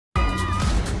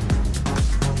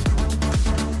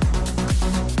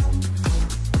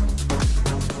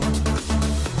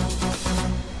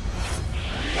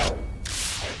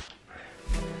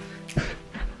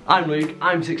I'm Luke,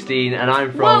 I'm 16, and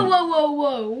I'm from... Whoa, whoa, whoa,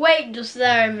 whoa, wait just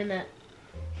there a minute.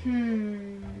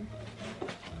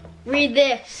 Read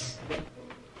this.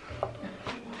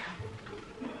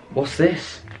 What's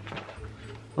this?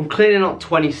 I'm clearly not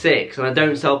 26 and I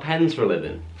don't sell pens for a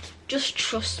living. Just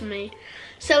trust me.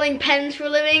 Selling pens for a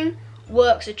living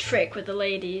works a trick with the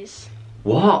ladies.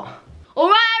 What?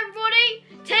 Alright everybody,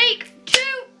 take 2.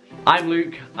 I'm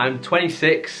Luke, I'm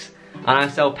 26, and I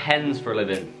sell pens for a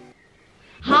living.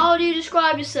 How do you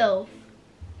describe yourself?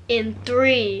 In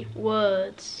 3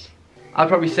 words. I'd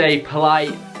probably say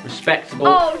polite, respectable.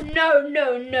 Oh no,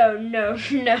 no, no, no,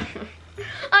 no.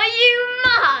 Are you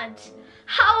mad?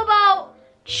 How about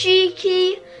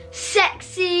cheeky,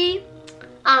 sexy,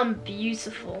 and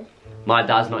beautiful? My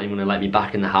dad's not even gonna let me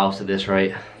back in the house at this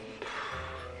rate.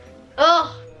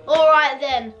 Oh, alright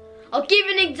then. I'll give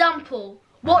you an example.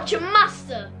 Watch a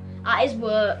master at his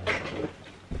work.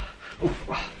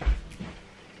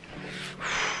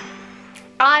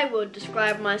 I would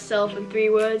describe myself in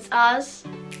 3 words as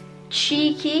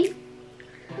cheeky,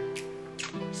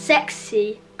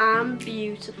 sexy, and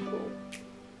beautiful.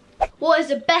 What is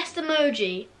the best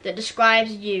emoji that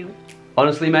describes you?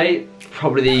 Honestly, mate,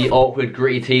 probably the awkward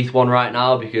gritty teeth one right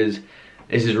now because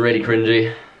this is really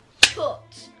cringy.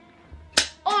 But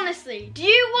honestly, do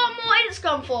you want more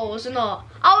Instagram followers or not?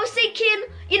 I was thinking,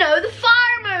 you know, the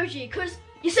fire emoji because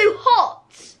you're so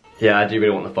hot. Yeah, I do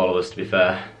really want the followers, to be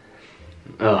fair.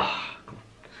 Oh.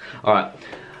 Alright.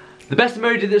 The best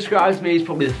emoji that describes me is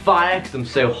probably the fire because I'm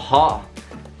so hot.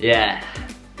 Yeah.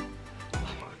 Oh,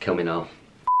 kill me now.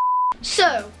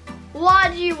 So, why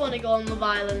do you want to go on Love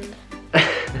Island?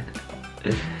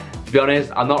 To be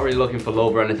honest, I'm not really looking for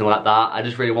love or anything like that. I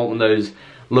just really want one of those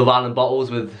Love Island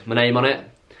bottles with my name on it.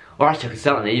 Or actually, I could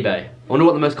sell it on eBay. I wonder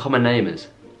what the most common name is.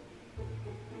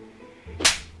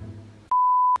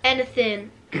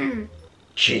 Anything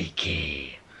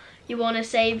Cheeky. you want to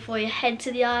say before you head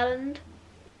to the island?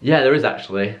 Yeah, there is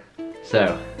actually.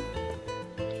 So,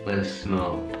 let's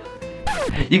smell.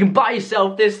 You can buy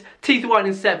yourself this teeth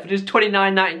whitening set for just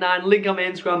 $29.99. Link on my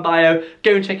Instagram bio.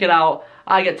 Go and check it out.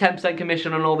 I get 10%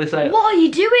 commission on all this sales. What are you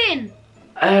doing?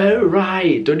 Oh,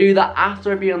 right. Do I do that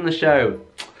after I be on the show?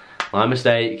 My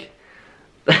mistake.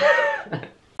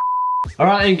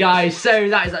 Alright then guys, so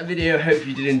that is that video. Hope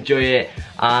you did enjoy it.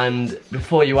 And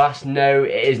before you ask, no,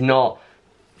 it is not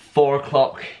 4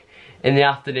 o'clock in the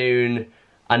afternoon.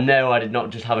 And no, I did not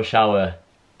just have a shower.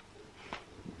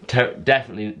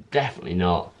 Definitely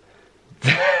not.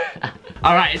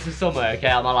 Alright, it's the summer, okay,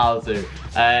 I'm allowed to.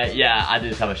 Yeah, I did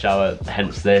just have a shower,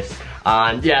 hence this.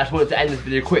 And yeah, I just wanted to end this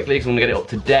video quickly because I'm gonna get it up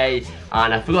today.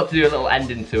 And I forgot to do a little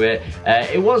ending to it.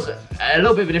 It was a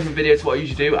little bit of a different video to what I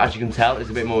usually do. As you can tell, it's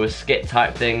a bit more of a skit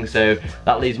type thing. So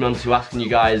that leads me on to asking you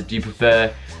guys, do you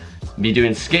prefer me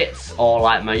doing skits or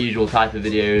like my usual type of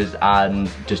videos and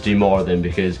just do more of them?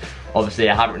 Because obviously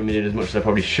I haven't really been doing as much as I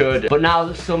probably should. But now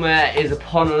the summer is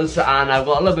upon us and I've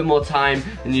got a little bit more time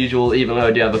than usual, even though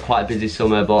I do have a quite busy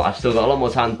summer, but I've still got a lot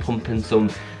more time pumping some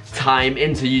time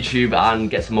into YouTube and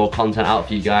get some more content out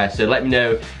for you guys. So let me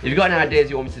know if you've got any ideas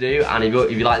you want me to do, and if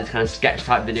you like this kind of sketch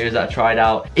type videos that I tried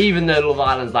out. Even though Love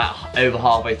Island's like over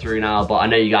halfway through now, but I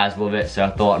know you guys love it, so I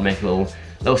thought I'd make a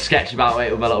little sketch about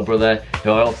it with my little brother,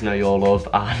 who I also know you all love.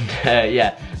 And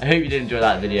yeah, I hope you did enjoy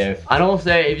that video. And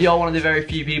also, if you're one of the very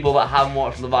few people that haven't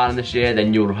watched Love Island this year,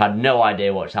 then you'll have had no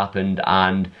idea what's happened,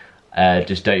 and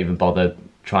just don't even bother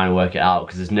trying to work it out,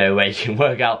 because there's no way you can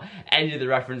work out any of the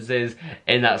references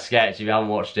in that sketch if you haven't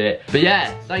watched it. But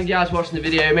yeah, thank you guys for watching the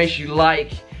video. Make sure you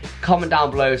like, comment down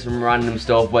below some random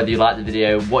stuff, whether you like the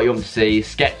video, what you want to see,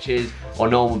 sketches or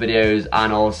normal videos.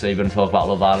 And also, if you want to talk about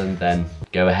Love Island, then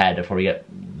go ahead. I'll probably get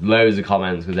loads of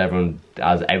comments because everyone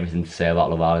has everything to say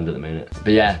about Love Island at the minute.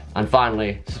 But yeah, and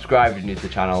finally, subscribe if you're new to the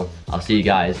channel. I'll see you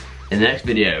guys in the next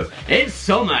video. It's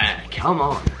summer, come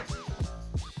on.